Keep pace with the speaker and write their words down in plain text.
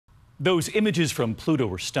Those images from Pluto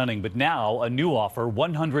were stunning, but now a new offer,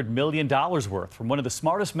 $100 million worth from one of the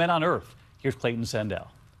smartest men on Earth. Here's Clayton Sandell.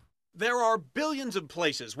 There are billions of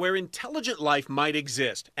places where intelligent life might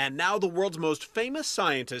exist, and now the world's most famous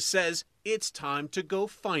scientist says it's time to go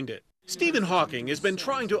find it. Stephen Hawking has been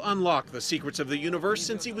trying to unlock the secrets of the universe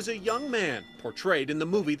since he was a young man, portrayed in the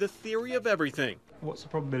movie The Theory of Everything. What's the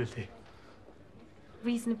probability?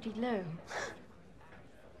 Reasonably low.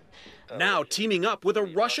 Now teaming up with a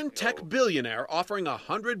Russian tech billionaire offering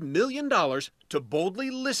 $100 million to boldly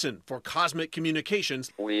listen for cosmic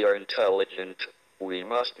communications. We are intelligent. We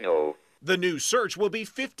must know. The new search will be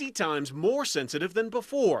 50 times more sensitive than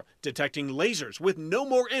before, detecting lasers with no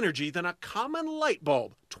more energy than a common light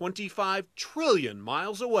bulb 25 trillion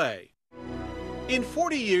miles away. In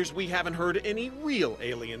 40 years, we haven't heard any real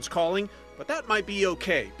aliens calling, but that might be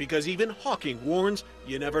okay because even Hawking warns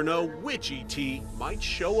you never know which ET might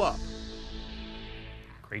show up.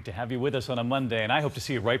 Great to have you with us on a Monday, and I hope to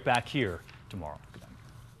see you right back here tomorrow.